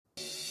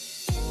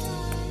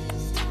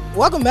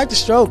Welcome back to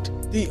Stroked,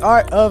 the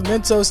art of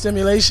mental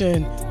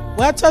stimulation.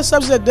 When I touch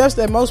subjects at depths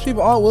that most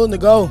people aren't willing to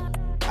go,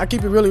 I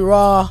keep it really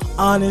raw,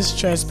 honest,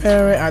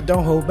 transparent. I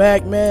don't hold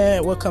back,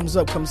 man. What comes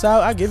up comes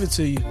out. I give it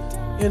to you,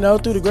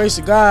 through the grace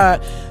of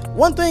God.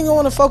 One thing I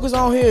want to focus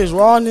on here is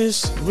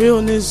rawness,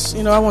 realness.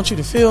 I want you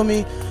to feel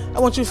me. I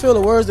want you to feel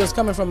the words that's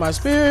coming from my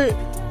spirit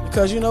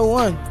because,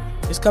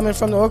 it's coming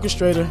from the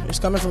orchestrator. It's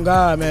coming from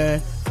God,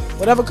 man.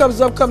 Whatever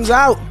comes up comes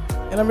out.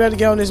 And I'm ready to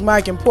get on this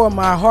mic and pour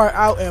my heart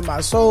out and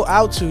my soul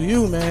out to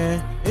you,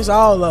 man. It's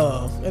all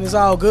love and it's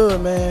all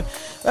good, man.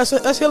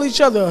 Let's heal each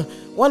other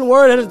one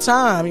word at a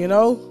time,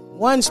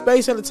 one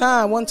space at a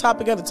time, one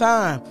topic at a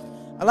time.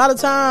 A lot of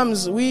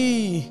times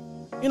we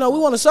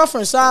want to suffer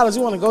in silence.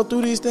 We want to go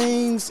through these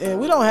things and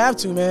we don't have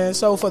to, man.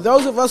 So for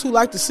those of us who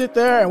like to sit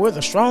there and we're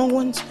the strong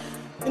ones,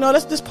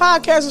 this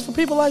podcast is for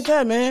people like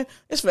that, man.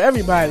 It's for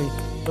everybody.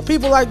 For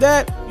people like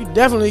that, you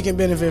definitely can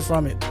benefit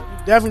from it.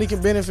 Definitely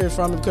can benefit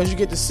from it because you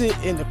get to sit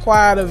in the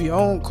quiet of your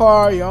own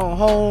car, your own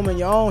home, and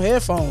your own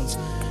headphones.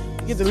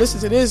 You get to listen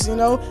to this,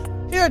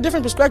 hear a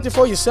different perspective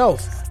for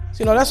yourself.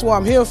 So, that's what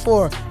I'm here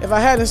for. If I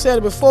hadn't said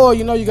it before,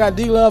 you got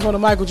D-Love on the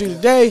mic with you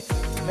today.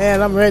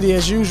 Man, I'm ready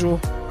as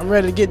usual. I'm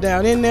ready to get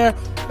down in there.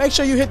 Make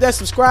sure you hit that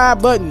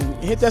subscribe button.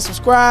 Hit that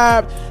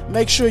subscribe.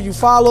 Make sure you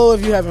follow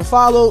if you haven't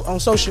followed on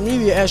social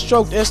media at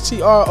Stroked,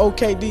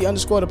 STROKD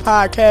 _ the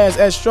podcast,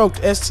 at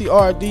Stroked,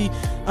 STRD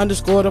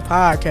 _ the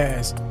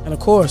podcast. And of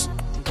course,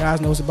 you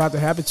guys know what's about to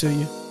happen to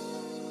you.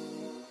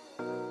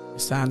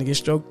 It's time to get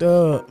stroked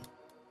up.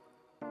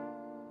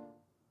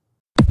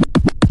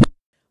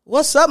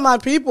 What's up, my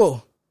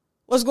people?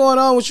 What's going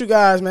on with you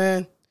guys,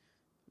 man?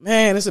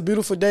 Man, it's a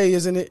beautiful day,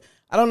 isn't it?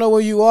 I don't know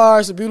where you are.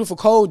 It's a beautiful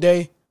cold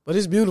day, but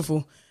it's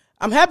beautiful.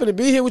 I'm happy to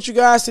be here with you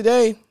guys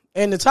today.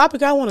 And the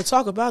topic I want to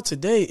talk about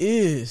today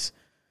is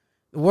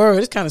the word.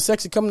 It's kind of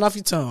sexy coming off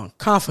your tongue.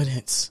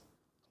 Confidence.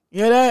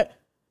 You hear that?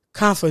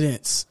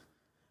 Confidence.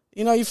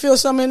 You feel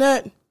something in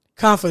that?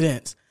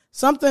 Confidence.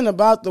 Something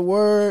about the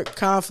word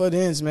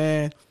confidence,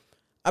 man.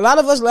 A lot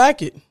of us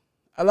lack it.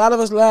 A lot of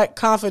us lack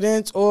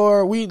confidence,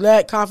 or we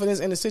lack confidence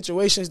in the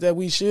situations that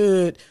we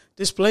should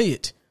display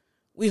it.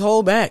 We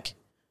hold back.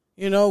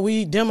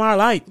 We dim our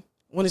light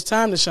when it's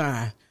time to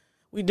shine.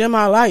 We dim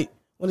our light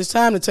when it's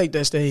time to take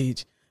that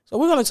stage. So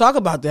we're going to talk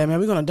about that, man.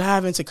 We're going to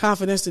dive into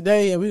confidence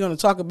today, and we're going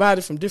to talk about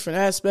it from different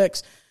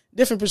aspects,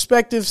 different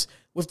perspectives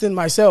within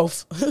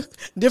myself,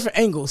 different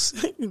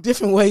angles,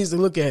 different ways to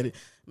look at it.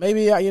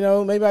 Maybe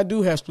I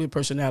do have split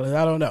personality.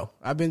 I don't know.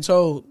 I've been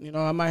told,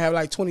 I might have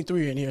like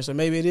 23 in here, so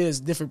maybe it is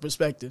different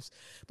perspectives.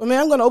 But, man,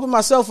 I'm going to open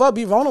myself up,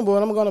 be vulnerable,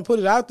 and I'm going to put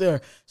it out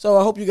there. So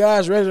I hope you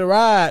guys ready to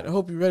ride. I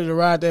hope you're ready to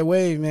ride that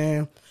wave,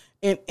 man.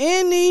 In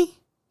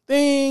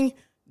anything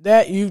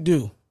that you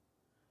do,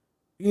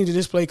 you need to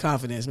display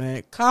confidence,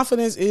 man.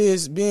 Confidence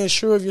is being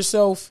sure of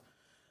yourself,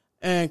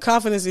 and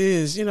confidence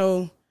is,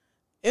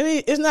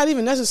 it's not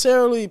even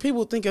necessarily,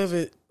 people think of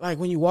it like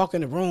when you walk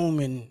in the room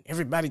and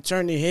everybody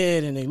turn their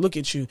head and they look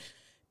at you.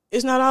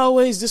 It's not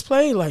always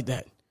displayed like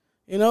that.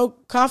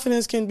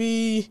 Confidence can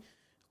be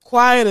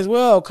quiet as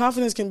well.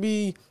 Confidence can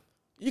be,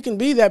 you can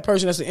be that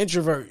person that's an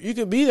introvert. You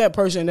can be that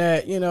person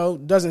that,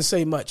 doesn't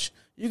say much.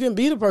 You can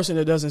be the person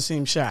that doesn't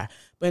seem shy.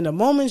 But in the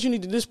moments you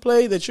need to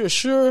display that you're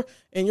sure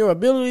in your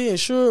ability and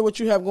sure what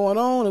you have going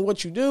on and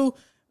what you do,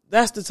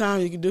 that's the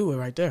time you can do it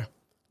right there.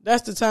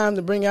 That's the time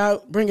to bring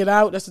it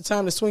out. That's the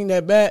time to swing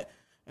that bat.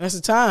 And that's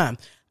the time.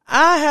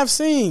 I have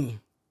seen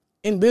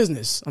in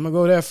business, I'm going to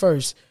go there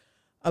first,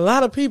 a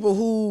lot of people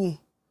who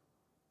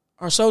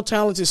are so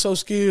talented, so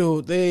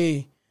skilled,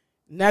 they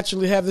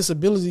naturally have this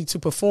ability to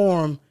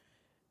perform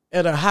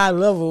at a high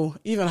level,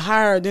 even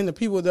higher than the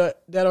people that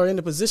are in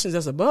the positions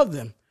that's above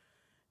them.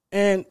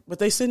 But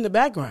they sit in the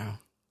background.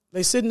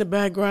 They sit in the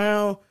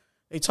background.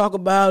 They talk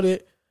about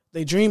it.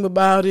 They dream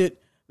about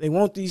it. They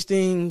want these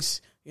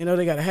things.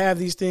 They got to have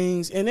these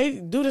things. And they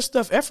do this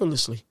stuff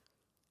effortlessly,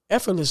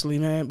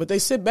 man. But they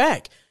sit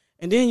back.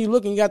 And then you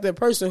look and you got that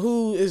person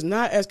who is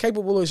not as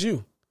capable as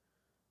you.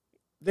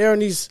 They're in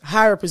these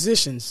higher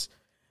positions.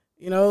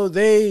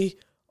 They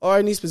are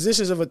in these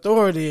positions of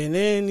authority, and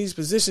they're in these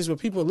positions where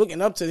people are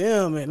looking up to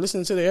them and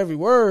listening to their every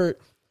word.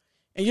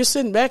 And you're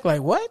sitting back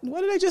like, what?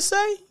 What did they just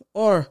say?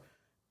 Or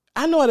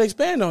I know how to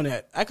expand on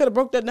that. I could have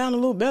broke that down a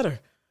little better.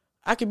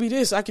 I could be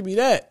this, I could be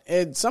that.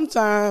 And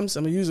sometimes,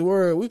 I'm going to use the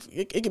word,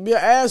 it could be an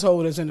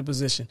asshole that's in the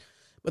position.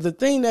 But the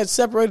thing that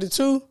separated the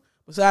two,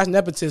 besides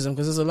nepotism,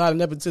 because there's a lot of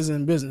nepotism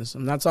in business,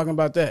 I'm not talking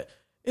about that,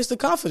 it's the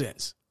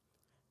confidence.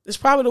 It's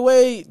probably the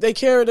way they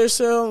carry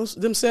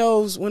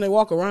themselves when they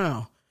walk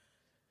around.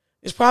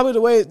 It's probably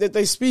the way that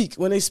they speak.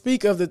 When they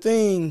speak of the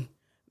thing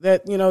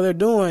that, they're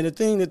doing, the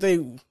thing that they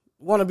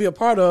want to be a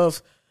part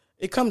of,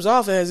 it comes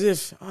off as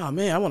if, oh,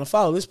 man, I want to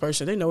follow this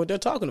person. They know what they're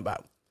talking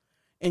about.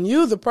 And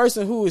you, the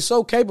person who is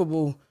so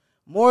capable,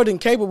 more than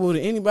capable to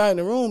anybody in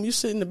the room, you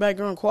sit in the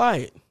background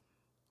quiet,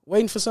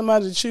 waiting for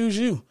somebody to choose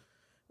you,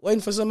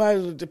 waiting for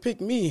somebody to pick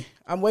me.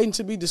 I'm waiting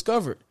to be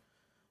discovered,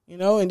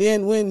 and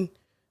then when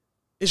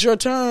it's your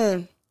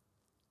turn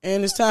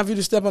and it's time for you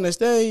to step on that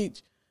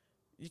stage,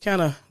 you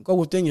kind of go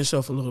within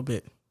yourself a little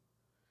bit.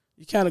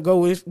 you kind of go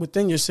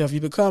within yourself.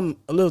 You become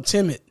a little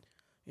timid,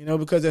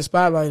 because that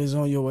spotlight is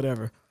on you or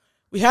whatever.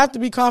 We have to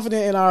be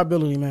confident in our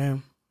ability,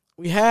 man.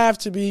 We have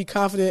to be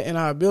confident in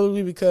our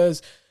ability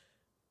because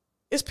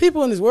it's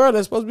people in this world that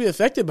are supposed to be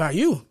affected by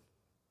you.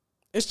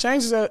 It's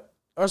changes that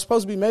are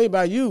supposed to be made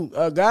by you.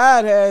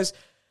 God has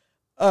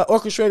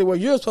orchestrated where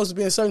you're supposed to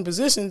be in certain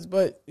positions,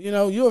 but,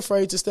 you're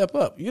afraid to step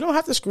up. You don't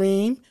have to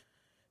scream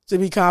to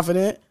be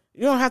confident.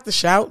 You don't have to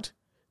shout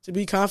to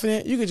be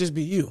confident. You could just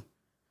be you.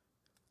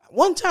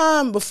 One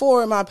time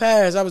before in my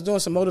past, I was doing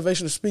some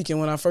motivational speaking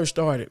when I first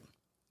started.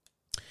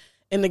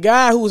 And the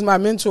guy who was my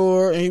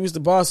mentor, and he was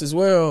the boss as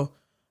well,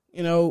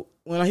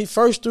 when he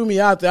first threw me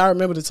out there, I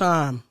remember the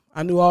time.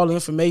 I knew all the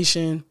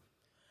information.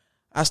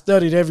 I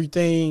studied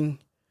everything.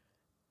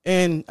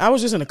 And I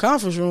was just in a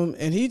conference room,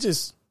 and he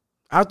just,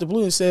 out the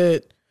blue, and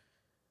said,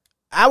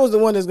 I was the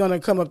one that's going to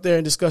come up there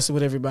and discuss it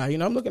with everybody.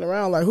 I'm looking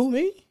around like, who,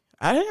 me?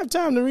 I didn't have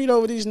time to read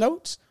over these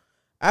notes.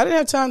 I didn't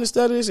have time to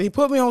study this. And he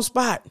put me on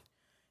spot,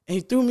 and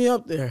he threw me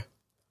up there.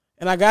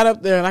 And I got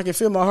up there, and I could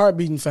feel my heart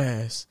beating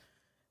fast.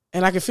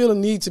 And I could feel the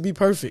need to be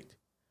perfect.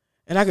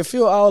 And I could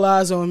feel all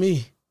eyes on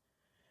me.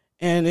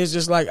 And it's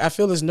just like I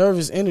feel this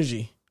nervous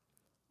energy.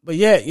 But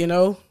yet,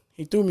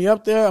 he threw me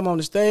up there. I'm on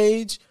the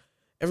stage.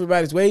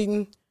 Everybody's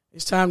waiting.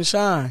 It's time to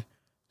shine.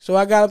 So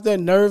I got up there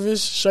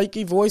nervous,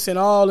 shaky voice and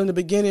all in the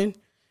beginning.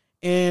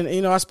 And,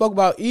 I spoke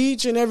about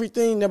each and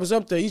everything that was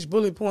up there, each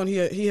bullet point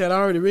he had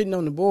already written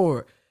on the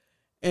board.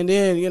 And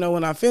then,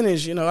 when I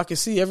finished, I could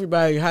see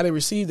everybody, how they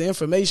received the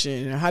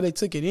information and how they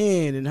took it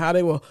in and how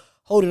they were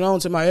holding on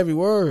to my every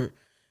word.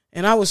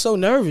 And I was so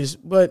nervous.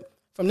 But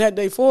from that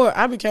day forward,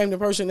 I became the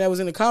person that was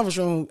in the conference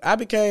room. I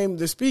became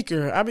the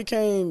speaker. I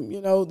became,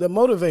 the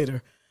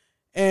motivator.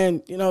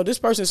 And, this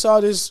person saw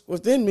this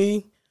within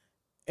me,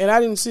 and I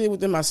didn't see it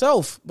within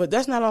myself. But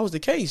that's not always the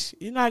case.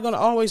 You're not going to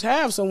always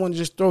have someone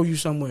just throw you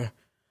somewhere.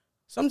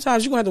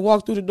 Sometimes you're going to have to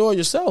walk through the door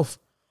yourself.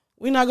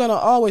 We're not going to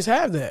always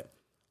have that.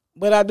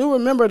 But I do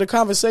remember the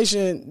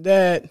conversation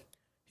that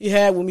he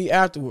had with me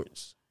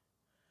afterwards.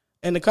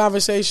 And the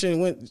conversation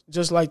went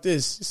just like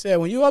this. He said,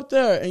 when you're up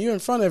there and you're in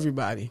front of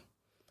everybody,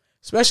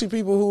 especially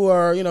people who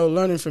are,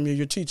 learning from you,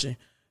 you're teaching,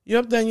 you're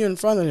up there and you're in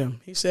front of them.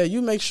 He said,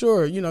 you make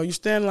sure, you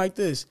stand like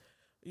this.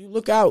 You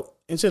look out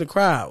into the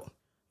crowd.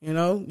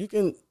 You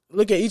can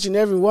look at each and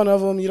every one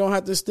of them. You don't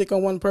have to stick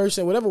on one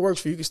person, whatever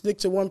works for you. You can stick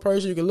to one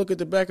person. You can look at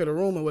the back of the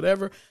room or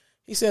whatever.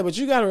 He said, but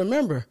you got to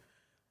remember,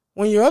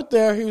 when you're up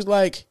there, he was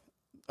like,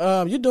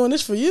 you're doing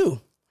this for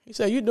you. He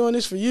said, you're doing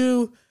this for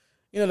you,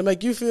 to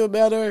make you feel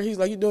better. He's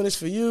like, you're doing this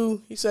for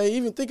you. He said,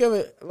 even think of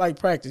it like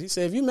practice. He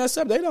said, if you mess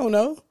up, they don't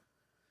know.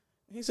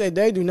 He said,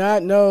 they do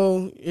not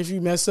know if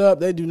you mess up.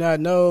 They do not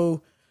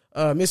know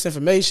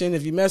misinformation.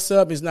 If you mess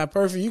up, it's not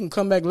perfect. You can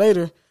come back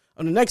later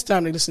on the next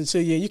time they listen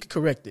to you and you can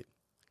correct it.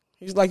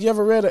 He's like, you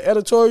ever read an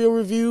editorial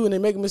review and they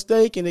make a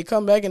mistake and they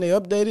come back and they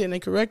update it and they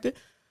correct it?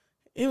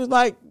 He was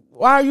like,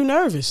 why are you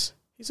nervous?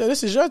 He said,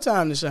 this is your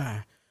time to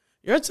shine.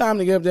 Your time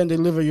to get up there and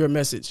deliver your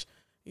message.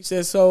 He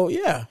said, so,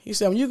 yeah. He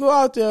said, when you go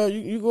out there,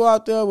 you go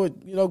out there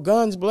with,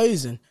 guns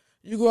blazing.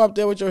 You go out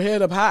there with your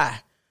head up high.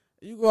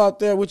 You go out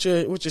there with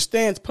your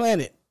stance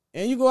planted.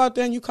 And you go out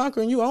there and you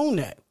conquer and you own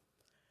that.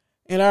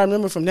 And I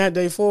remember from that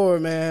day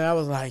forward, man, I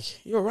was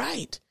like, you're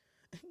right.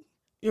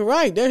 You're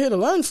right. They're here to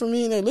learn from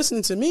me and they're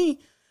listening to me.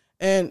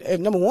 And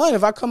number one,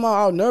 if I come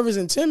out nervous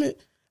and timid,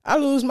 I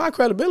lose my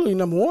credibility,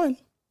 number one.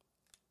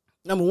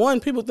 Number one,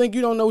 people think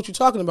you don't know what you're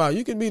talking about.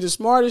 You could be the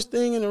smartest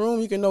thing in the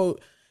room. You can know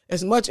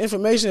as much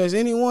information as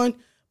anyone.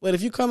 But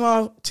if you come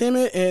out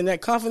timid and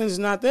that confidence is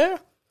not there,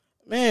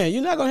 man,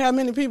 you're not going to have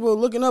many people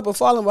looking up or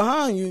following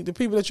behind you, the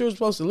people that you're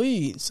supposed to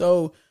lead.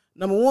 So,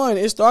 number one,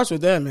 it starts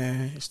with that,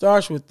 man. It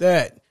starts with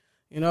that.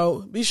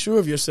 Be sure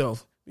of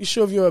yourself. Be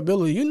sure of your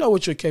ability. You know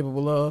what you're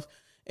capable of.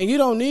 And you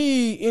don't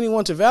need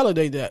anyone to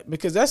validate that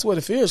because that's where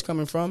the fear is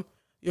coming from.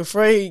 You're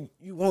afraid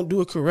you won't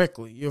do it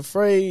correctly. You're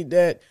afraid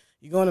that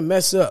you're going to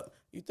mess up.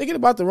 You're thinking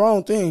about the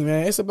wrong thing,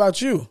 man. It's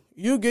about you.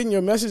 You getting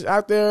your message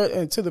out there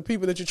and to the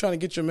people that you're trying to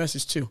get your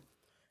message to.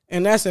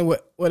 And that's in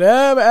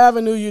whatever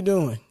avenue you're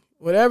doing.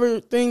 Whatever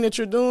thing that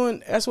you're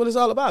doing, that's what it's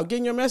all about,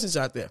 getting your message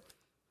out there.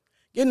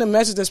 Getting a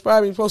message that's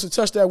probably supposed to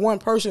touch that one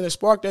person that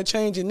sparked that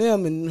change in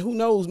them and who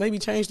knows, maybe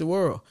change the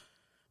world.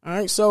 All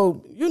right,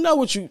 so you know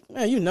what you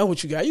got.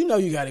 You know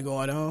you got it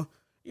going on.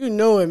 You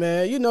know it,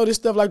 man. You know this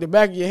stuff like the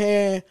back of your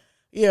hand.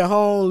 You're at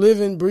home,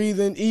 living,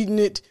 breathing, eating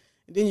it.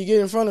 And then you get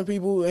in front of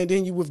people and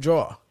then you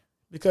withdraw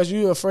because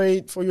you're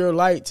afraid for your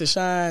light to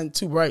shine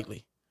too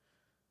brightly.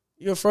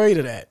 You're afraid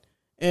of that.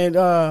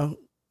 And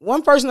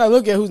one person I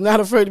look at who's not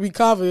afraid to be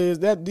confident is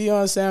that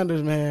Deion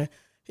Sanders, man.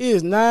 He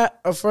is not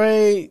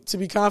afraid to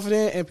be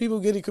confident, and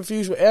people get it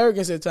confused with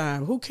arrogance at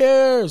times. Who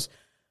cares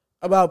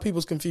about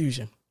people's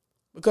confusion?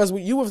 Because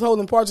you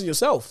withholding parts of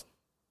yourself.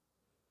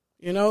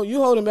 You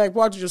holding back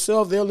parts of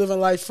yourself. They're living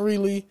life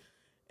freely,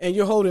 and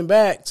you're holding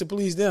back to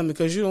please them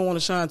because you don't want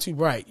to shine too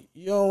bright.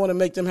 You don't want to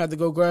make them have to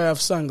go grab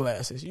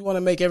sunglasses. You want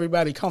to make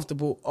everybody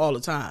comfortable all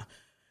the time.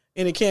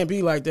 And it can't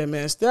be like that,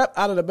 man. Step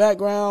out of the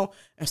background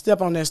and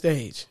step on that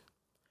stage.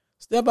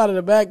 Step out of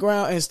the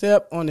background and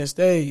step on the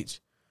stage.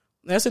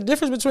 That's the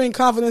difference between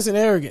confidence and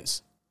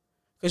arrogance.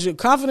 Because your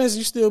confidence,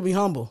 you still be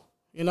humble.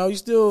 You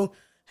still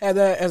have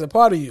that as a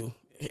part of you.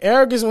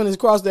 Arrogance, when it's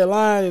crossed that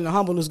line, and the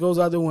humbleness goes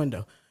out the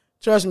window.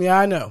 Trust me,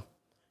 I know.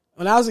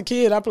 When I was a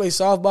kid, I played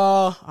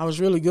softball. I was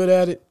really good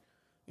at it.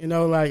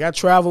 I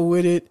traveled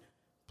with it,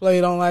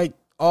 played on like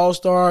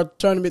all-star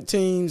tournament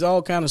teams,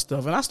 all kind of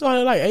stuff. And I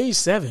started at like age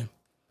 7.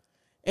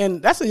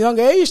 And that's a young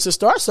age to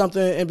start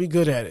something and be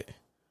good at it.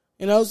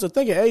 So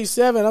think at age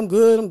 7, I'm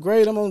good, I'm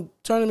great, I'm on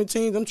tournament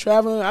teams, I'm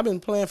traveling. I've been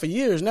playing for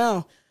years now.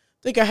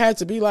 I think I had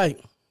to be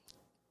like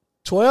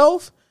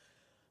 12.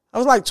 I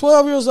was like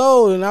 12 years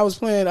old, and I was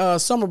playing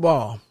summer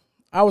ball.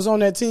 I was on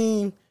that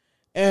team,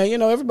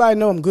 and, everybody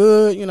know I'm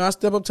good. I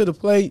step up to the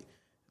plate.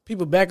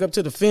 People back up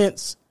to the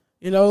fence.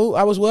 I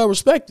was well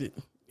respected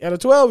as a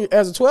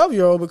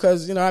 12-year-old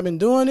because, I've been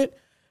doing it.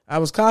 I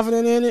was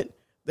confident in it.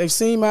 They've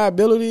seen my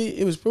ability.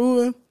 It was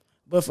proven.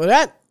 But for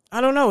that,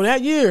 I don't know,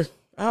 that year,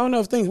 I don't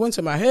know if things went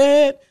to my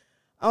head.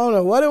 I don't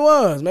know what it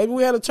was. Maybe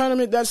we had a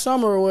tournament that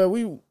summer where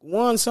we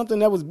won something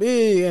that was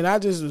big, and I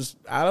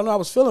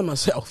was feeling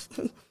myself.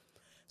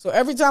 So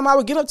every time I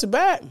would get up to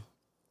bat,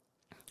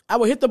 I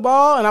would hit the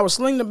ball, and I would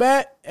sling the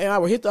bat, and I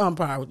would hit the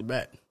umpire with the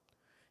bat.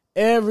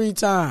 Every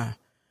time.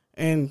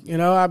 And,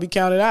 I'd be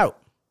counted out.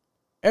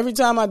 Every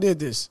time I did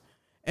this.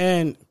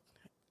 And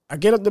I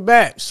get up the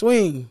bat,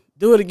 swing,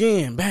 do it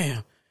again,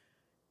 bam.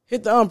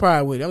 Hit the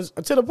umpire with it. I was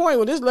to the point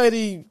where this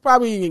lady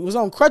probably was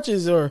on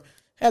crutches or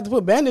had to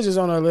put bandages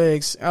on her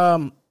legs.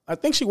 I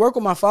think she worked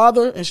with my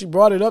father, and she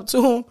brought it up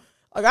to him.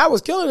 Like, I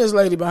was killing this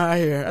lady behind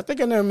here. I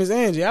think her name was Miss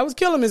Angie. I was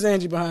killing Miss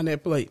Angie behind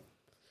that plate.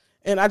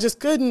 And I just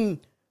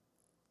couldn't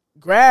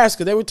grasp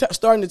because they were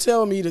starting to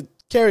tell me to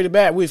carry the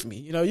bat with me.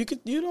 You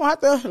don't have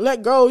to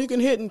let go. You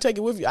can hit and take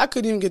it with you. I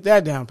couldn't even get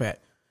that down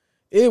pat.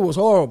 It was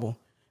horrible.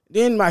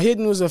 Then my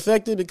hitting was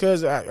affected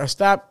because I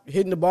stopped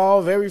hitting the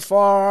ball very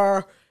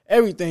far.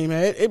 Everything,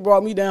 man. It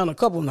brought me down a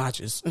couple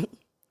notches.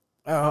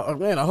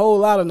 Man, a whole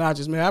lot of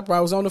notches, man. I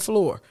probably was on the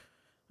floor.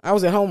 I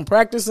was at home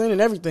practicing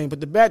and everything, but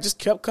the bat just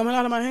kept coming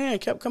out of my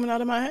hand,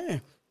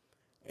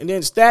 And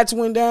then stats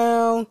went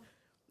down.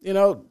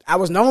 I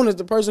was known as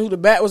the person who the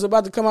bat was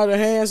about to come out of their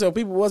hand, so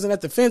people wasn't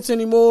at the fence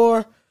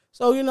anymore.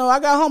 So, I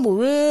got humble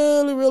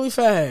really, really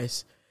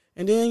fast.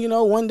 And then,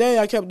 one day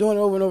I kept doing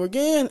it over and over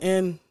again,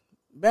 and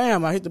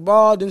bam, I hit the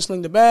ball, didn't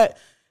sling the bat.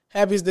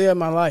 Happiest day of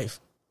my life.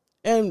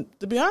 And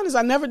to be honest,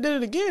 I never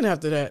did it again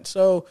after that.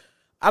 So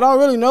I don't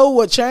really know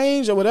what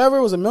changed or whatever.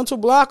 It was a mental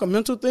block, a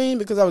mental thing,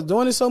 because I was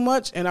doing it so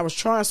much and I was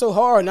trying so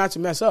hard not to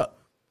mess up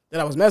that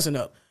I was messing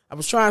up. I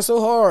was trying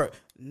so hard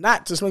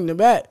not to sling the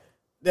bat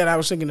that I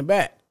was slinging the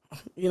bat.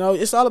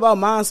 It's all about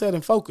mindset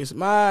and focus. If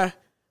my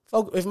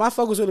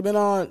focus would have been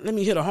on, let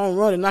me hit a home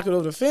run and knock it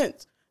over the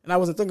fence, and I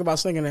wasn't thinking about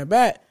slinging that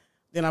bat,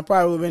 then I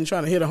probably would have been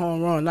trying to hit a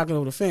home run and knock it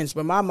over the fence.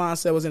 But my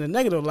mindset was in a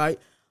negative light.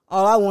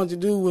 All I wanted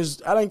to do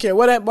was, I didn't care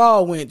where that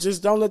ball went.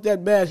 Just don't let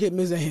that bat hit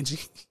Miss Angie.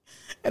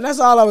 And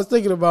that's all I was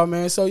thinking about,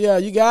 man. So, yeah,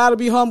 you got to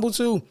be humble,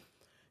 too.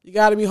 You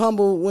got to be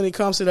humble when it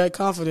comes to that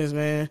confidence,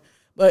 man.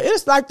 But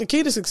it's like the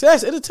key to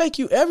success. It'll take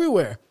you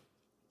everywhere.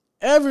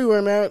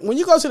 Everywhere, man. When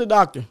you go to the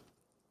doctor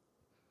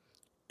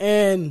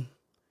and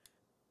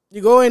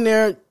you go in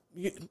there,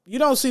 you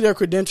don't see their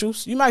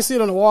credentials. You might see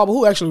it on the wall, but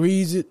who actually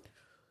reads it?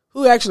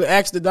 Who actually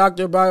asks the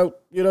doctor about,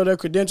 their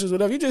credentials,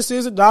 whatever? You just see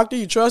as a doctor,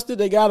 you trust it,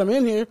 they got them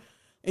in here.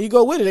 And you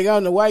go with it. They got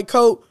in the white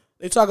coat.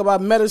 They talk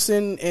about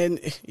medicine, and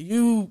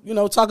you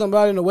talking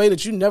about it in a way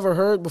that you never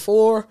heard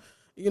before.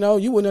 You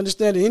wouldn't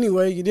understand it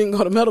anyway. You didn't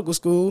go to medical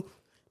school,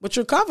 but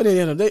you're confident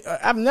in them.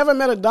 I've never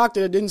met a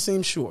doctor that didn't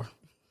seem sure.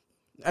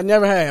 I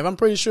never have. I'm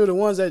pretty sure the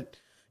ones that,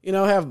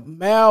 have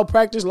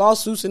malpractice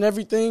lawsuits and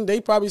everything,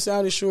 they probably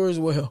sounded sure as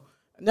well.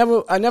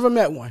 I never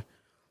met one.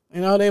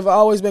 They've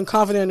always been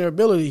confident in their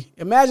ability.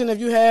 Imagine if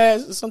you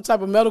had some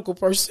type of medical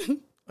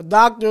person, a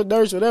doctor,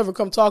 nurse, whatever,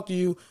 come talk to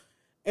you,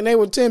 and they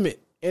were timid,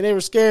 and they were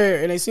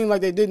scared, and they seemed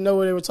like they didn't know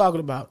what they were talking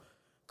about.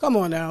 Come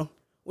on now.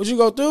 Would you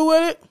go through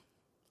with it?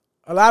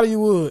 A lot of you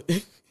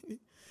would.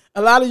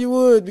 A lot of you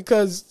would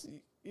because,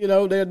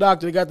 they're a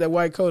doctor, they got that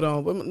white coat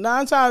on. But 9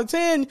 times out of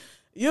 10,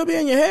 you'll be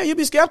in your head, you'll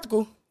be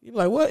skeptical. You'll be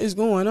like, what is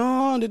going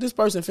on? Did this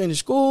person finish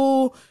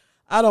school?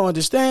 I don't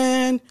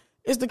understand.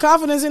 It's the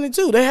confidence in it,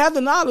 too. They have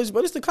the knowledge,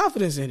 but it's the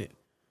confidence in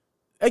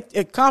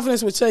it.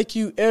 Confidence would take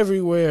you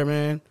everywhere,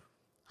 man.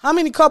 How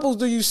many couples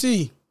do you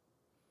see?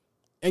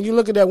 And you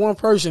look at that one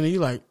person and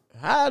you're like,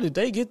 how did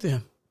they get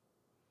them?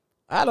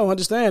 I don't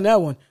understand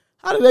that one.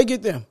 How did they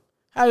get them?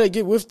 How did they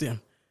get with them?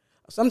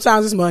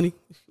 Sometimes it's money.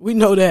 We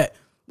know that.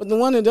 But the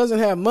one that doesn't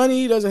have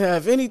money, doesn't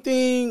have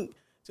anything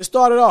to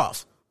start it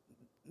off,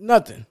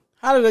 nothing.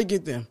 How did they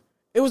get them?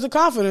 It was the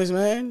confidence,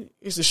 man.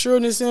 It's the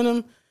sureness in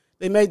them.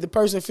 They made the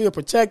person feel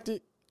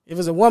protected. If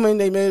it's a woman,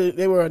 they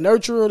were a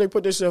nurturer. They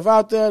put themselves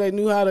out there. They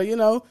knew how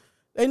to,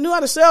 they knew how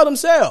to sell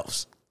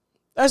themselves.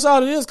 That's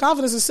all it is.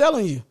 Confidence is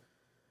selling you.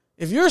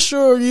 If you're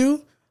sure of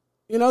you,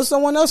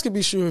 someone else could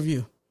be sure of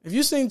you. If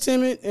you seem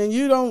timid and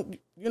you don't,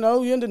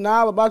 you're in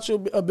denial about your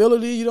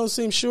ability, you don't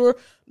seem sure,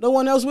 no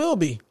one else will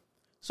be.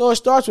 So it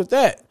starts with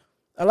that.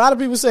 A lot of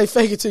people say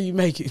fake it till you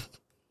make it.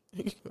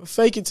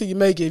 Fake it till you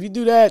make it. If you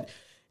do that,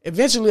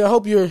 eventually I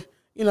hope you're,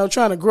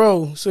 trying to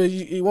grow so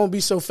it won't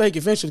be so fake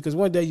eventually, because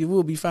one day you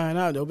will be fine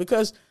out, though,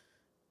 because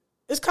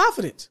it's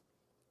confidence.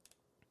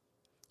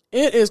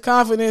 It is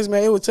confidence,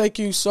 man. It will take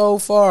you so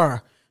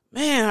far.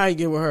 Man, how you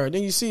get with her?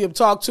 Then you see him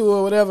talk to her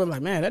or whatever. I'm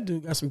like, man, that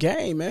dude got some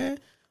game, man.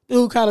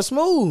 Dude kind of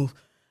smooth.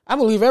 I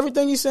believe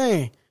everything he's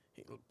saying.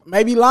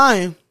 Maybe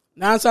lying.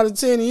 9 out of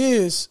 10 he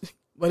is.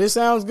 But it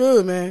sounds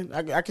good, man.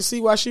 I can see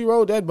why she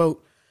rode that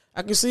boat.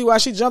 I can see why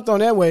she jumped on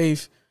that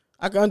wave.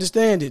 I can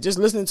understand it just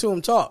listening to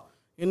him talk,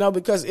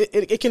 because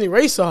it can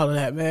erase all of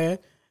that, man.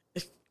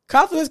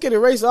 Confidence can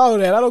erase all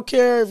of that. I don't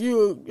care if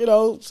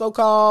you,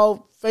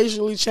 so-called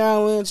facially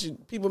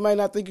challenged. People may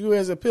not think you're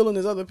as appealing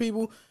as other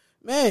people.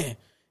 Man,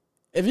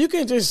 if you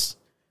can just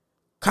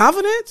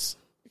confidence,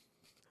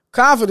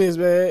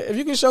 man. If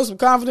you can show some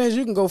confidence,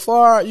 you can go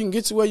far. You can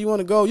get to where you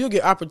want to go. You'll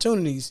get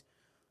opportunities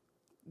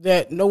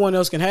that no one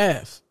else can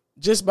have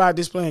just by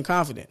displaying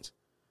confidence.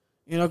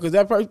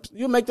 Because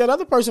you'll make that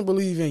other person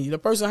believe in you. The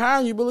person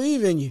hiring you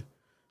believe in you.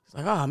 It's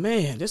like, oh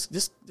man, this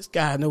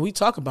guy, I know we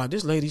talk about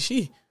this lady.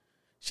 She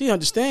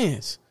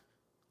understands.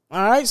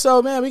 All right,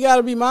 so man, we got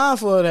to be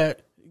mindful of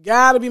that.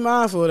 Got to be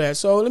mindful of that.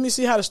 So let me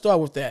see how to start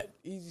with that.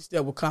 Easy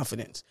step with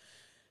confidence.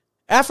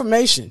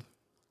 Affirmation.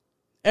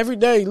 Every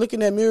day, look in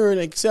that mirror and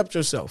accept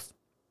yourself.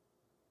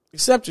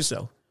 Accept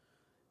yourself.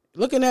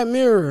 Look in that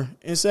mirror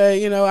and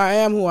say, I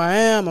am who I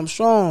am. I'm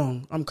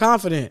strong. I'm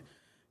confident.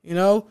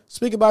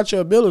 Speak about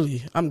your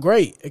ability. I'm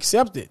great.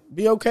 Accept it.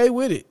 Be okay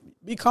with it.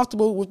 Be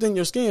comfortable within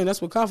your skin.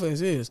 That's what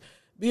confidence is.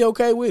 Be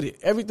okay with it.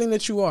 Everything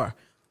that you are.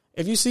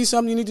 If you see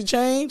something you need to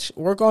change,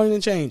 work on it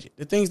and change it.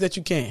 The things that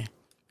you can.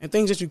 And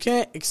things that you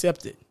can't,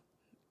 accept it.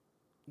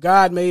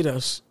 God made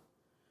us.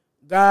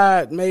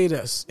 God made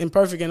us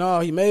imperfect in all.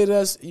 He made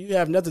us. You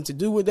have nothing to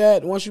do with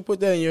that. Once you put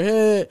that in your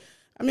head,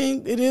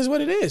 it is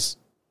what it is.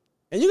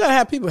 And you got to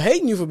have people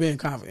hating you for being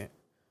confident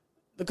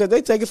because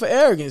they take it for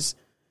arrogance.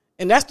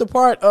 And that's the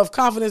part of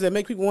confidence that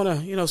make people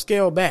want to,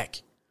 scale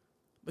back,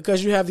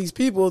 because you have these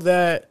people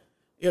that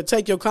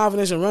take your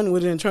confidence and run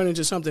with it and turn it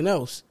into something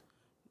else.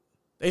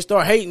 They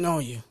start hating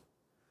on you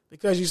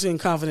because you seem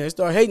confident. They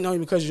start hating on you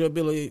because of your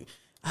ability.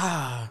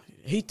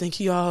 He think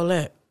he all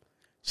that.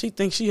 She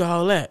thinks she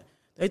all that.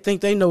 They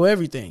think they know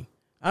everything.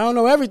 I don't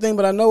know everything,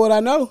 but I know what I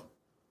know.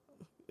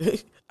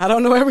 I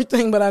don't know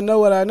everything, but I know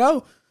what I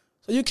know.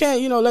 So you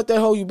can't, let that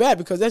hold you back,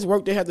 because that's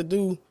work they have to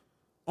do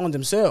on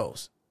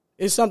themselves.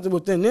 It's something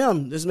within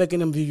them that's making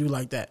them view you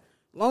like that.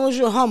 As long as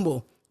you're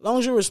humble, as long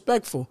as you're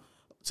respectful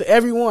to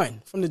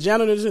everyone, from the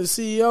janitor to the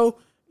CEO,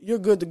 you're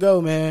good to go,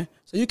 man.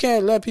 So you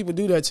can't let people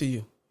do that to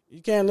you.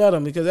 You can't let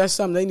them, because that's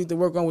something they need to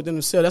work on within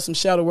themselves. That's some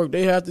shadow work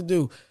they have to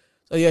do.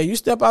 So, yeah, you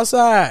step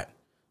outside.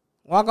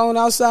 Walk on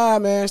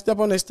outside, man. Step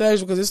on that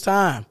stage, because it's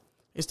time.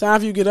 It's time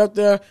for you to get up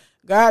there.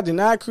 God did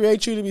not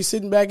create you to be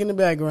sitting back in the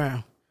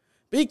background.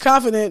 Be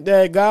confident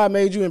that God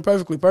made you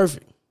imperfectly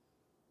perfect.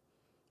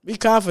 Be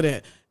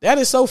confident. That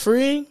is so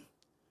freeing.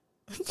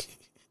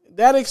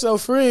 That is so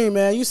freeing,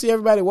 man. You see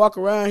everybody walk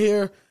around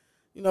here,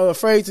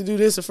 afraid to do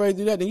this, afraid to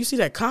do that. Then you see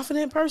that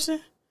confident person.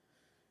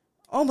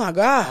 Oh, my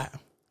God.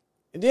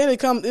 And then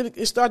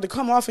it start to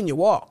come off in your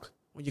walk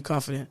when you're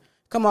confident.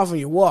 Come off in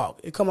your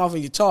walk. It come off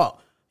in your talk,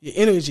 your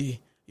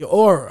energy, your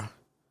aura.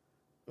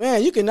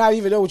 Man, you cannot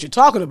even know what you're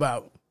talking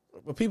about.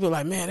 But people are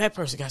like, man, that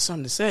person got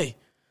something to say.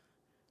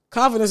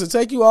 Confidence will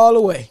take you all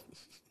the way.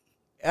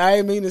 I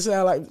ain't mean to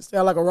sound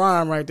like a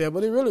rhyme right there,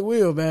 but it really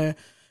will, man.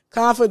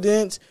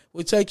 Confidence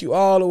will take you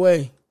all the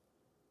way.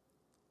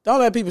 Don't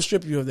let people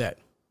strip you of that.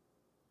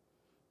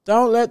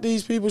 Don't let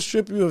these people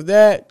strip you of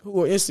that,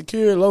 who are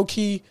insecure,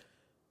 low-key.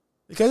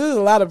 Because there's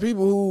a lot of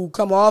people who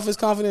come off as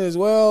confident as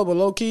well, but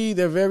low-key,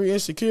 they're very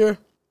insecure.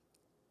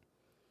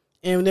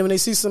 And then when they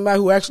see somebody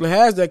who actually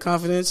has that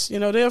confidence,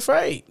 they're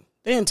afraid.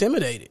 They're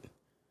intimidated.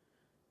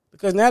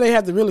 Because now they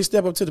have to really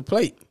step up to the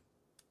plate.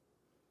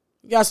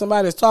 You got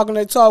somebody that's talking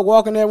their talk,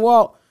 walking their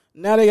walk.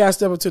 Now they got to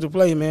step up to the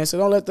plate, man. So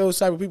don't let those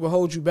type of people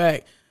hold you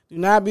back. Do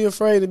not be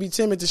afraid to be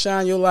timid to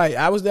shine your light.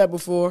 I was that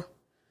before.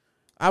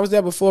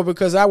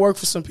 Because I worked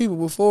for some people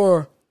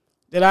before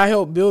that I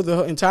helped build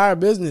the entire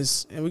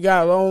business. And we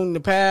got along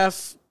the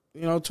path,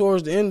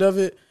 towards the end of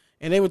it.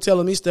 And they were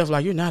telling me stuff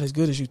like, you're not as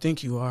good as you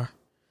think you are.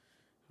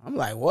 I'm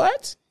like,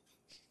 what?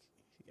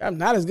 I'm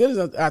not as good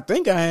as I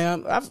think I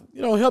am. I've,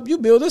 helped you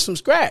build this from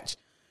scratch.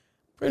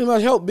 Pretty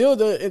much helped build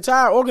the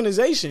entire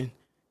organization.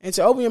 And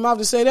to open your mouth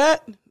to say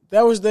that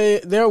was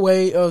their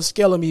way of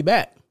scaling me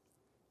back.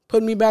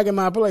 Putting me back in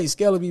my place,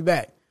 scaling me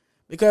back.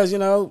 Because,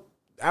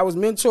 I was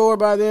mentored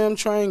by them,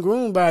 trained,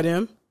 groomed by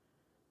them.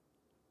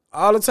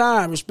 All the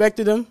time,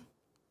 respected them,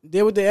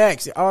 did what they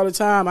asked. All the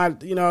time,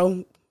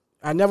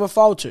 I never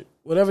faltered.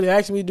 Whatever they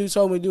asked me to do,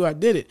 told me to do, I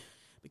did it.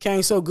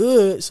 Became so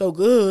good.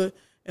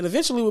 And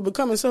eventually we're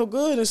becoming so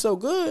good,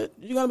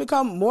 you're going to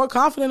become more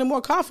confident and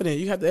more confident.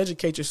 You have to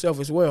educate yourself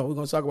as well. We're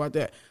going to talk about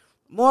that.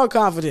 More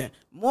confident.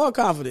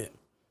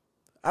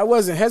 I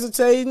wasn't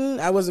hesitating.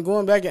 I wasn't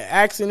going back and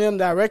asking them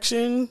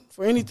direction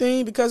for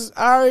anything, because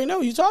I already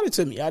know you taught it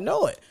to me. I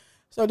know it.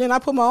 So then I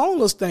put my own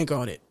little stank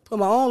on it, put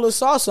my own little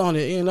sauce on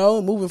it,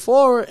 moving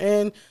forward.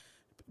 And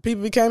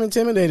people became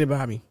intimidated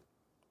by me.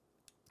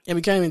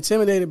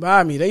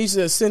 They used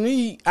to send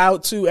me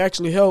out to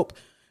actually help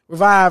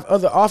revive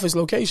other office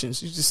locations.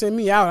 They used to send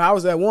me out. I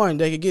was that one.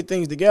 They could get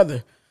things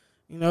together.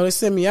 They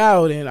send me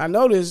out. And I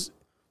noticed,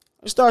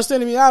 they start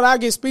sending me out. I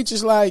get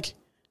speeches like,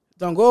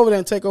 don't go over there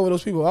and take over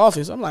those people's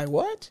office. I'm like,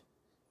 what?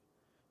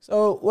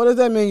 So what does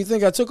that mean? You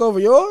think I took over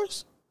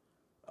yours?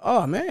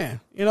 Oh,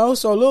 man.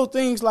 So little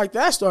things like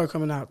that started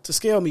coming out to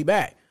scale me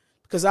back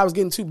because I was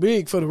getting too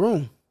big for the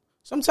room.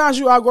 Sometimes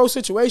you outgrow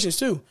situations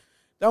too.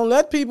 Don't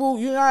let people,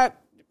 you don't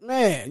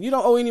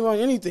owe anyone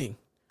anything.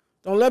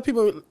 Don't let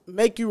people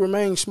make you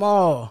remain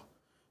small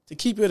to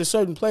keep you at a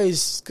certain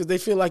place because they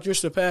feel like you're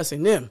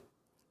surpassing them.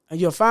 And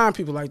you'll find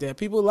people like that.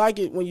 People like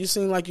it when you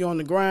seem like you're on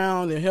the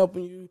ground, they're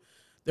helping you,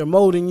 they're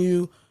molding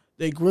you,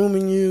 they're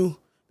grooming you.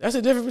 That's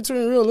the difference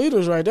between real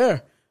leaders right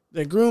there.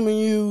 They're grooming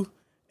you.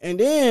 And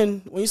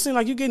then when you seem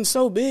like you're getting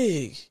so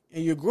big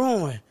and you're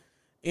growing,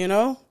 they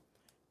don't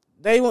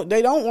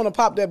want to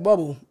pop that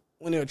bubble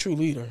when they're a true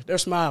leader. They're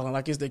smiling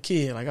like it's their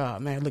kid. Like, oh,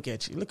 man, look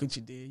at you. Look what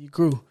you did. You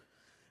grew.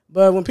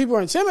 But when people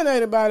are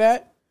intimidated by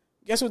that,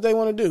 guess what they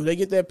want to do? They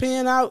get their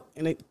pen out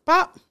and they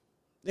pop.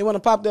 They want to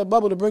pop that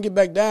bubble to bring it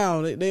back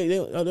down. They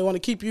want to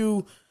keep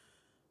you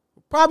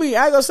probably,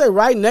 I gotta say,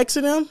 right next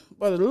to them,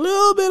 but a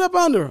little bit up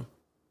under them.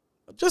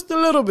 Just a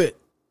little bit.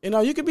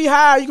 You could be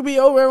high, you could be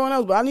over everyone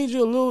else, but I need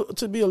you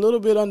to be a little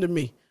bit under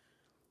me.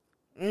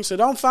 And so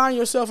don't find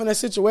yourself in that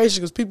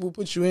situation because people will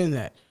put you in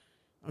that.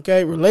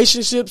 Okay,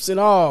 relationships and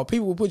all,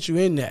 people will put you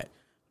in that.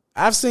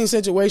 I've seen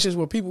situations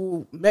where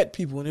people met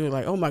people and they were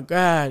like, oh my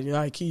God,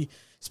 like he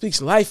speaks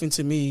life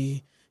into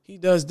me. He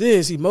does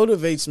this, he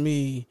motivates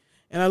me.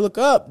 And I look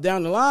up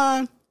down the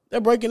line,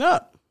 they're breaking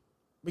up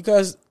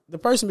because the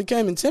person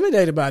became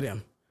intimidated by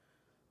them.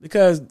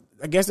 Because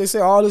I guess they say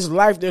all this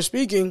life they're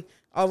speaking,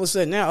 all of a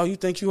sudden now, you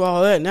think you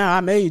all that? Now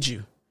I made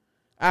you.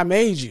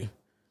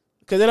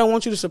 Because they don't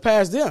want you to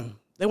surpass them.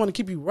 They want to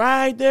keep you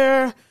right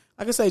there.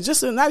 Like I say,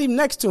 just not even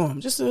next to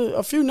them, just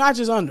a few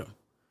notches under.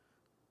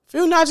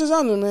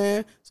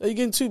 Man. So you're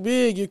getting too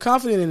big. You're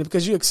confident in it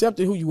because you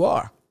accepted who you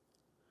are.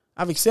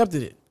 I've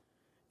accepted it.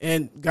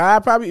 And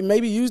God probably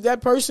maybe used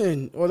that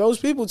person or those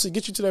people to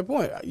get you to that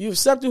point. You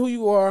accepted who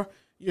you are.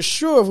 You're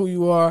sure of who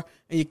you are,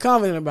 and you're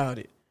confident about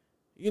it.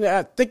 You're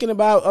not thinking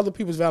about other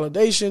people's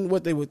validation,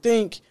 what they would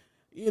think.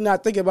 You're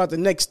not thinking about the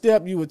next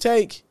step you would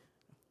take.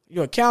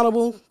 You're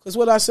accountable. Because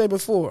what I said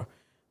before,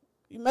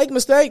 you make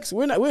mistakes.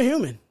 We're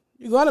human.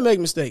 You're going to make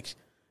mistakes.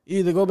 You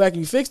either go back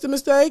and you fix the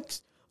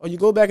mistakes, or you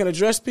go back and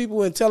address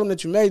people and tell them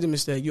that you made the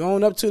mistake. You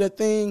own up to that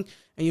thing,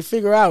 and you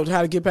figure out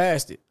how to get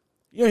past it.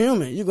 You're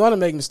human. You're going to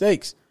make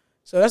mistakes.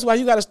 So that's why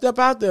you got to step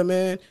out there,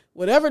 man.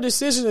 Whatever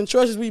decisions and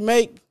choices we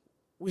make,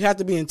 we have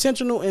to be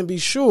intentional and be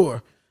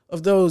sure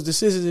of those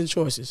decisions and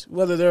choices.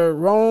 Whether they're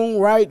wrong,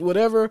 right,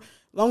 whatever, as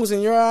long as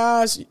in your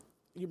eyes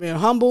you're being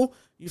humble,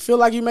 you feel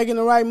like you're making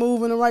the right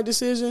move and the right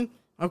decision,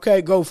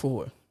 okay, go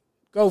for it.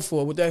 Go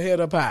for it with that head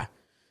up high.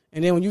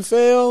 And then when you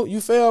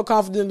fail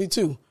confidently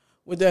too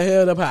with that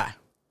head up high.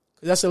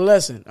 Because that's a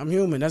lesson. I'm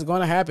human. That's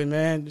going to happen,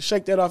 man.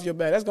 Shake that off your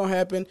back. That's going to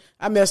happen.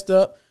 I messed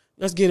up.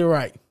 Let's get it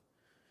right.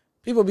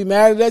 People be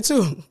mad at that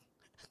too.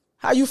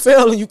 How you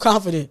feel and you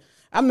confident?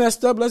 I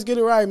messed up. Let's get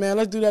it right, man.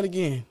 Let's do that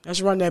again.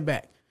 Let's run that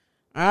back.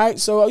 All right?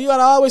 So you got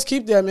to always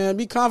keep that, man.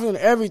 Be confident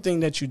in everything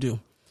that you do.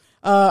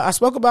 I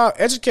spoke about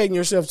educating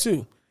yourself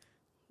too.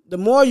 The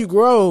more you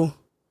grow,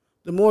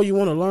 the more you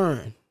want to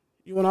learn.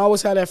 You want to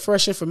always have that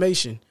fresh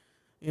information.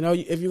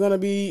 If you're going to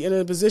be in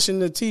a position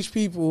to teach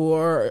people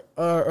or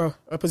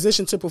a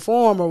position to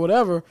perform or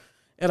whatever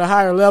at a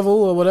higher level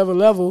or whatever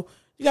level,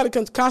 you got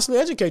to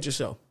constantly educate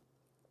yourself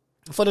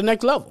for the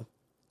next level.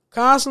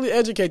 Constantly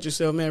educate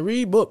yourself, man.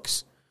 Read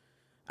books.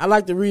 I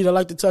like to read. I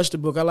like to touch the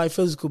book. I like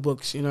physical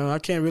books. I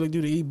can't really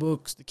do the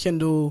e-books, the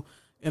Kindle,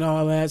 and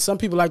all that. Some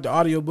people like the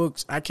audio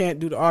books. I can't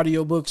do the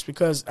audio books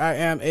because I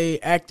am a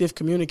active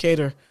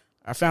communicator.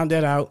 I found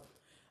that out.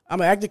 I'm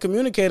an active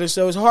communicator,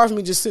 so it's hard for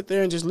me to just sit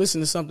there and just listen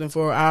to something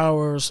for an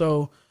hour or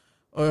so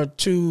or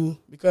two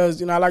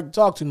because, I like to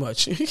talk too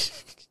much.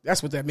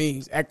 That's what that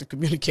means, active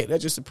communicator.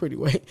 That's just a pretty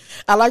way.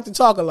 I like to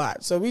talk a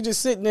lot. So we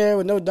just sitting there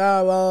with no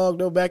dialogue,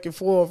 no back and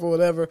forth or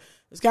whatever.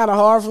 It's kind of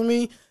hard for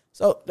me.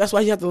 So that's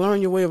why you have to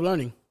learn your way of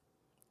learning.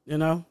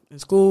 In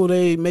school,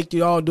 they make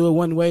you all do it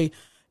one way.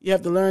 You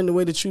have to learn the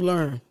way that you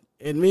learn.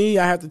 And me,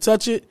 I have to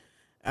touch it.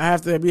 I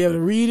have to be able to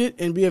read it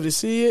and be able to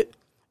see it.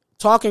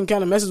 Talking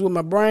kind of messes with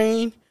my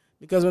brain.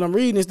 Because when I'm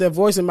reading, it's that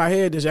voice in my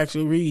head that's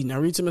actually reading. I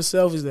read to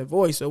myself, it's that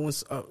voice. So when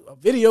a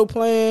video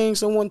playing,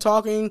 someone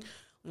talking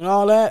and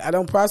all that, I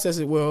don't process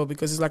it well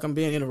because it's like I'm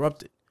being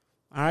interrupted.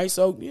 All right,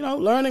 so,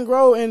 learn and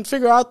grow and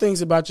figure out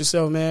things about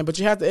yourself, man. But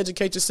you have to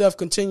educate yourself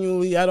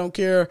continually. I don't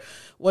care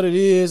what it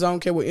is. I don't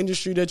care what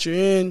industry that you're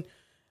in.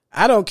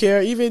 I don't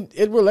care. Even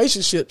in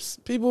relationships.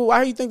 People,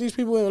 why do you think these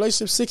people in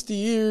relationships 60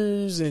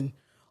 years and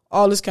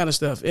all this kind of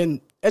stuff?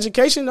 And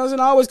education doesn't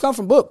always come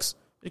from books.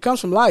 It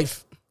comes from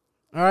life.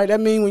 All right, that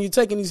means when you're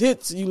taking these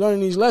hits, you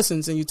learn these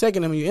lessons, and you're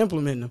taking them and you're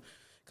implementing them.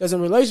 Because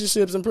in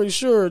relationships, I'm pretty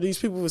sure these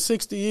people with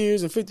 60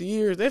 years and 50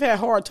 years, they've had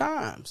hard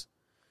times.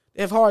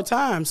 They have hard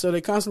times, so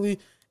they constantly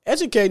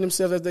educate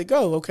themselves as they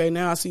go. Okay,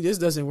 now I see this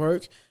doesn't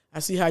work. I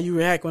see how you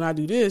react when I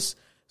do this,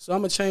 so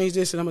I'm going to change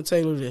this and I'm going to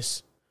tailor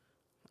this.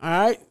 All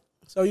right?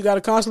 So you got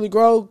to constantly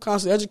grow,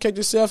 constantly educate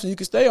yourself so you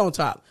can stay on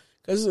top.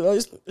 Because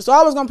it's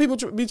always going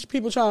to be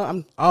people trying.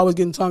 I'm always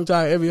getting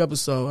tongue-tied every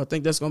episode. I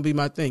think that's going to be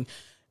my thing.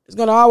 It's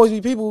going to always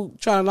be people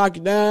trying to knock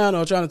you down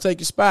or trying to take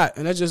your spot,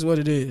 and that's just what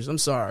it is. I'm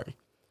sorry.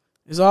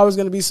 There's always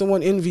going to be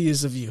someone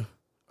envious of you.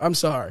 I'm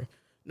sorry.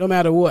 No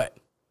matter what.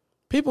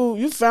 People,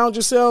 you found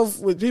yourself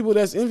with people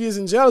that's envious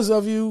and jealous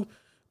of you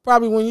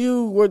probably when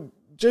you were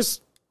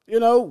just,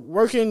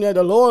 working at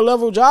a lower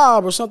level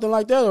job or something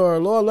like that, or a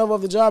lower level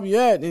of the job you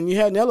had and you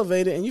hadn't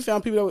elevated, and you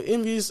found people that were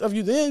envious of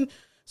you then.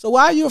 So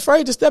why are you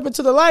afraid to step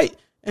into the light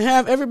and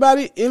have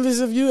everybody envious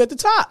of you at the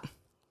top?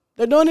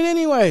 They're doing it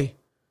anyway.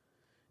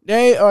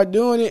 They are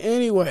doing it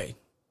anyway.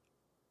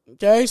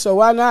 Okay, so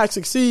why not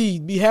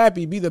succeed, be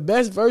happy, be the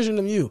best version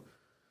of you?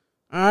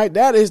 All right,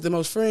 that is the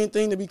most freeing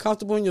thing, to be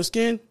comfortable in your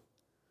skin.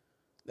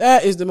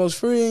 That is the most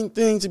freeing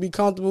thing, to be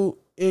comfortable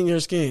in your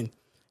skin.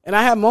 And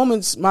I have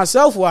moments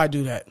myself where I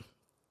do that.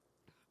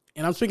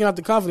 And I'm speaking out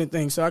the confident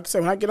thing. So I can say,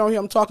 when I get on here,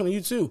 I'm talking to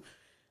you too.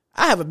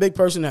 I have a big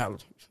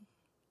personality.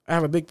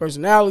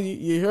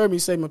 You heard me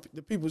say,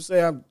 the people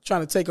say I'm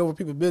trying to take over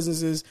people's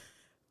businesses,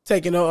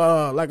 like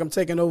I'm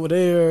taking over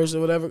theirs or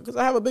whatever, because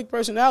I have a big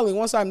personality.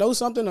 Once I know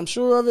something, I'm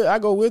sure of it, I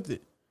go with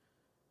it.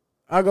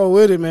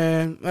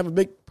 Man. I have a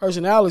big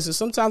personality, so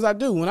sometimes I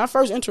do. When I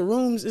first enter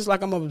rooms, it's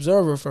like I'm an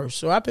observer first.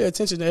 So I pay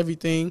attention to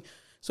everything,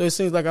 so it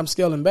seems like I'm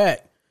scaling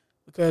back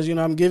because,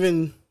 I'm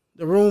giving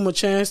the room a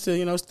chance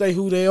to, stay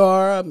who they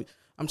are.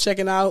 I'm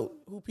checking out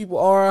who people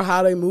are,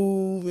 how they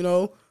move,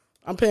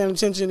 I'm paying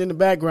attention in the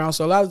background.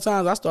 So a lot of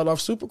times I start off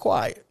super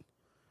quiet.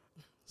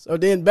 So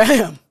then,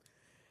 bam.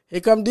 Here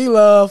come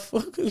D-Love,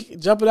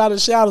 jumping out of the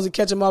shadows and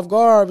catch him off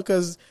guard,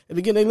 because at the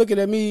beginning they looking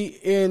at me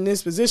in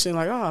this position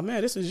like, oh,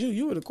 man, this is you.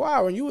 You were the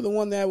choir, and you were the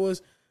one that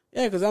was,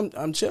 because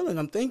I'm chilling,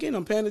 I'm thinking,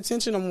 I'm paying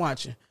attention, I'm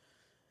watching.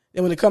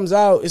 Then when it comes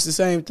out, it's the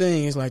same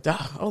thing. It's like,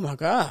 oh, my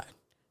God,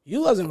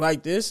 you wasn't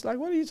like this. Like,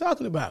 what are you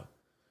talking about?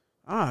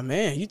 Ah,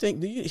 man, you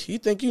think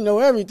you know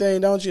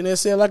everything, don't you? And they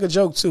say it like a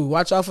joke, too.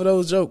 Watch out for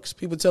those jokes.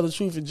 People tell the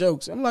truth in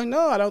jokes. I'm like,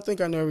 no, I don't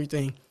think I know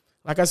everything.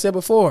 Like I said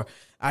before,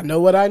 I know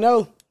what I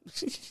know.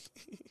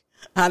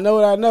 I know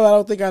what I know. I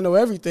don't think I know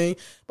everything.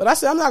 But I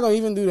said I'm not going to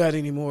even do that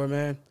anymore,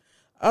 man.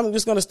 I'm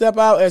just going to step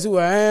out as who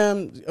I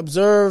am,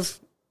 observe,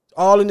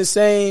 all in the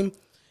same.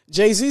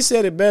 Jay-Z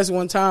said it best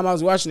one time. I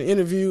was watching an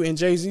interview, and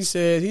Jay-Z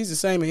said he's the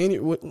same in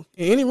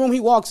any room he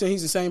walks in,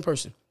 he's the same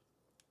person.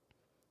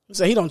 He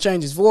said he don't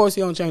change his voice,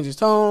 he don't change his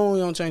tone,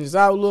 he don't change his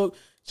outlook,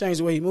 change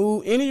the way he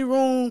moves. Any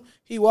room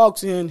he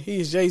walks in, he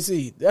is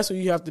Jay-Z. That's who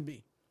you have to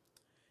be.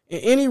 In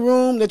any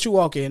room that you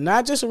walk in,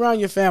 not just around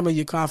your family,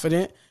 you're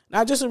confident.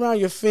 Not just around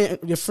your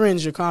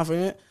friends, you're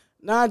confident.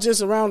 Not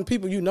just around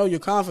people you're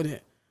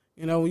confident.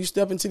 When you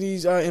step into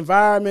these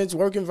environments,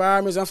 work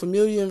environments,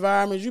 unfamiliar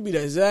environments, you be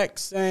the exact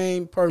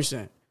same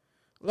person.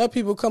 Let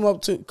people come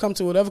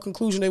to whatever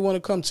conclusion they want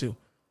to come to.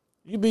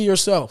 You be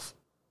yourself.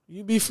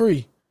 You be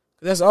free.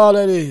 That's all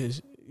that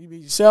is. You be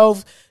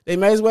yourself. They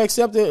may as well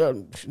accept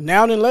it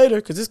now than later,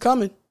 because it's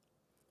coming.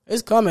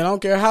 It's coming. I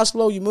don't care how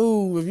slow you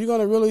move. If you're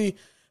going to really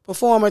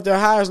perform at the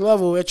highest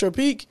level, at your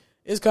peak,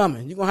 it's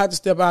coming. You're going to have to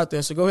step out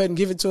there. So go ahead and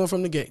give it to him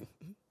from the gate.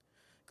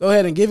 Go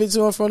ahead and give it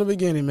to him from the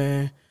beginning,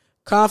 man.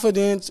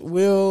 Confidence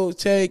will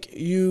take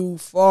you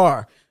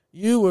far.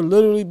 You will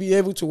literally be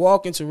able to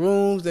walk into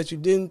rooms that you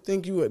didn't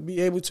think you would be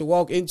able to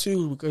walk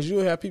into, because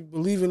you'll have people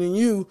believing in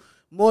you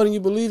more than you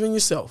believe in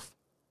yourself.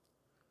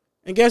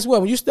 And guess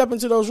what? When you step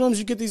into those rooms,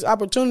 you get these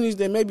opportunities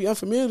that may be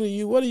unfamiliar to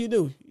you. What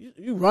do?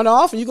 You run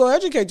off and you go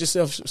educate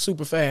yourself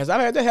super fast.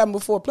 I've had that happen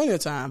before plenty of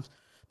times.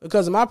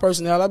 Because of my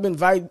personality, I've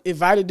been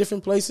invited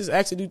different places,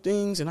 asked to do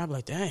things, and I'm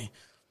like, dang,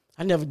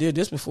 I never did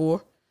this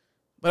before.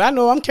 But I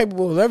know I'm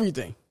capable of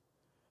everything.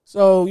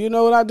 So you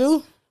know what I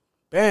do?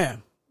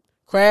 Bam.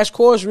 Crash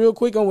course real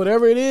quick on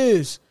whatever it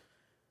is.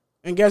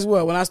 And guess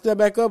what? When I step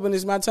back up and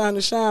it's my time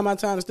to shine, my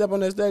time to step on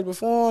that stage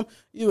perform,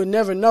 you would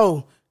never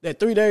know that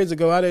 3 days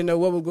ago I didn't know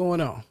what was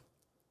going on.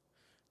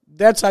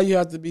 That's how you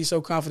have to be so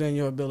confident in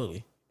your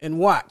ability. And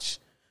watch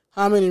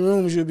how many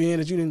rooms you'll be in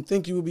that you didn't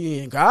think you would be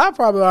in. God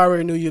probably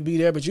already knew you'd be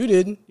there, but you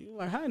didn't. You're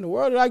like, how in the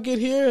world did I get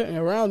here and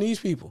around these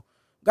people?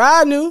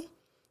 God knew.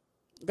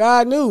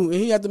 And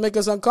he had to make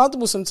us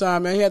uncomfortable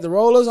sometime, man. He had to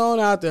roll us on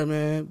out there,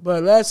 man.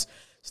 But let's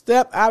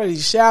step out of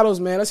these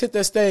shadows, man. Let's hit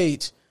that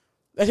stage.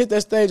 Let's hit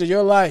that stage of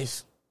your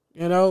life.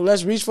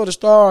 Let's reach for the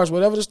stars.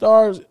 Whatever the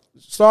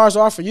stars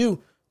are for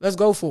you, let's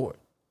go for it.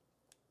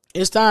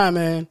 It's time,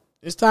 man.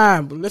 It's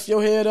time. But lift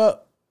your head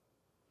up.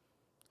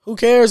 Who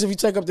cares if you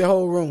take up the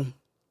whole room?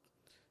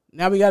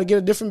 Now we got to get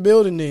a different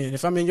building then,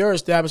 if I'm in your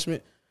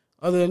establishment.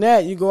 Other than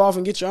that, you go off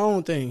and get your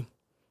own thing.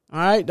 All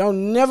right?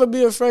 Don't never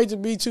be afraid to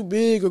be too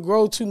big or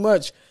grow too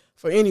much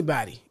for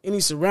anybody. Any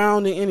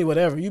surrounding, any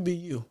whatever. You be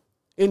you.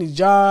 Any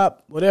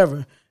job,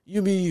 whatever.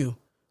 You be you.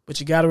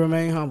 But you got to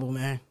remain humble,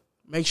 man.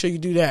 Make sure you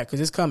do that because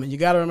it's coming. You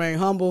got to remain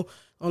humble.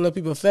 Don't let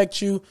people affect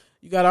you.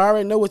 You got to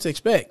already know what to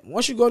expect.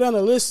 Once you go down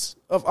the list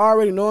of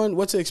already knowing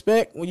what to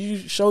expect, when you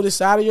show this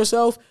side of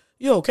yourself,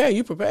 you're okay.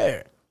 You're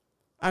prepared.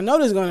 I know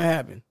this is going to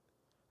happen.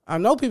 I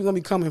know people going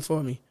to be coming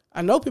for me.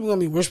 I know people going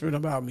to be whispering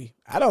about me.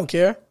 I don't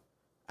care.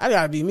 I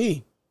got to be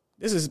me.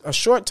 This is a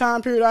short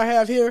time period I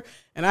have here,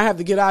 and I have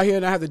to get out here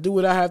and I have to do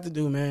what I have to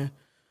do, man.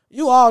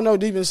 You all know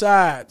deep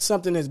inside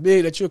something that's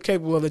big that you're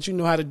capable of, that you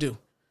know how to do.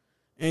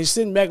 And you're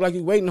sitting back like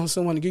you're waiting on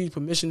someone to give you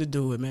permission to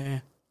do it,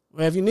 man.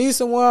 Well, if you need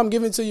someone, I'm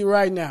giving it to you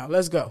right now.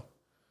 Let's go.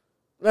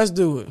 Let's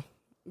do it.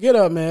 Get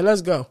up, man.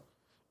 Let's go.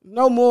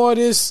 No more of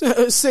this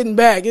sitting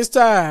back. It's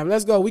time.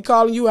 Let's go. We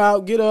calling you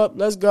out. Get up.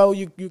 Let's go.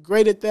 You're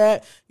great at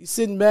that. You're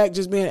sitting back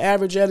just being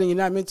average at it and you're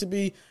not meant to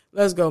be.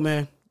 Let's go,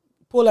 man.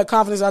 Pull that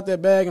confidence out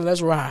that bag and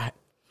let's ride.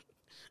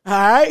 All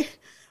right?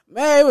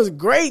 Man, it was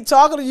great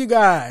talking to you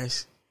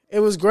guys. It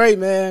was great,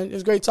 man. It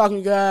was great talking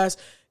to you guys,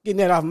 getting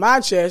that off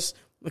my chest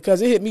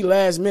because it hit me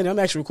last minute. I'm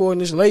actually recording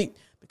this late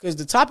because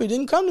the topic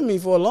didn't come to me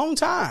for a long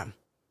time.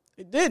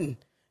 It didn't.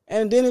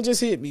 And then it just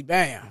hit me.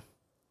 Bam.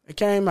 It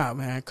came out,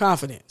 man.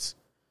 Confidence.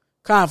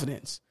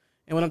 Confidence.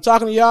 And when I'm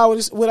talking to y'all,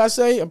 what I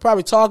say, I'm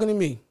probably talking to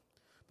me.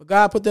 But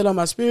God put that on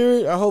my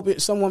spirit. I hope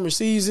someone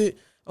receives it.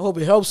 I hope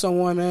it helps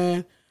someone,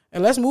 man.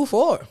 And let's move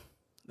forward.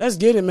 Let's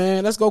get it,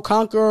 man. Let's go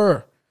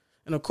conquer.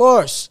 And, of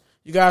course,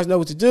 you guys know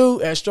what to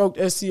do at Stroked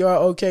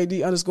STROKD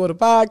 _ the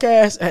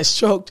podcast, at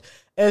Stroked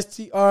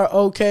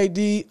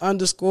STROKD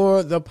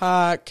 _ the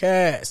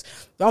podcast.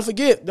 Don't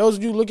forget, those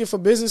of you looking for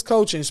business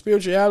coaching,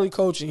 spirituality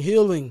coaching,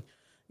 healing,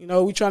 you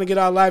know, we trying to get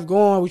our life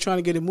going. We trying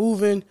to get it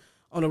moving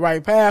on the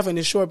right path in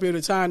this short period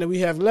of time that we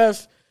have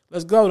left.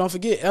 Let's go. Don't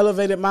forget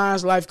Elevated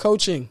Minds Life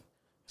Coaching.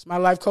 It's my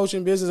life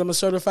coaching business. I'm a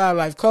certified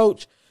life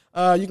coach.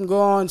 You can go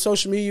on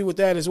social media with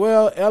that as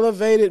well.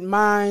 Elevated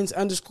Minds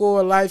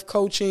 _ life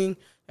coaching.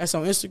 That's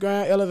on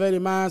Instagram,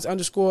 Elevated Minds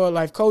 _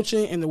 life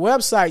coaching. And the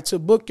website to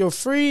book your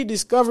free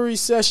discovery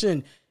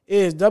session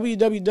is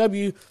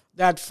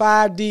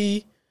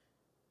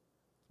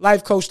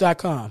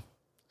www.5dlifecoach.com.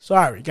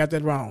 Sorry, got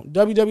that wrong.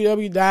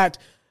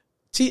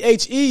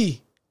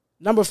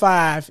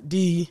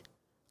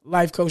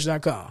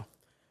 www.5dlifecoach.com.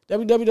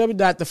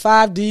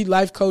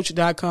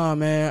 www.the5dlifecoach.com,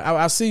 man.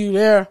 I'll see you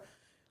there.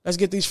 Let's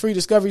get these free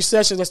discovery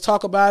sessions. Let's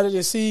talk about it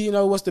and see, you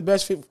know, what's the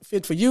best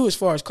fit for you as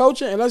far as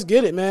coaching. And let's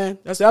get it, man.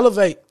 Let's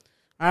elevate.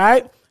 All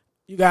right?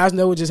 You guys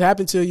know what just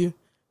happened to you.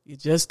 You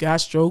just got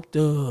stroked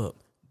up.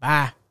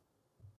 Bye.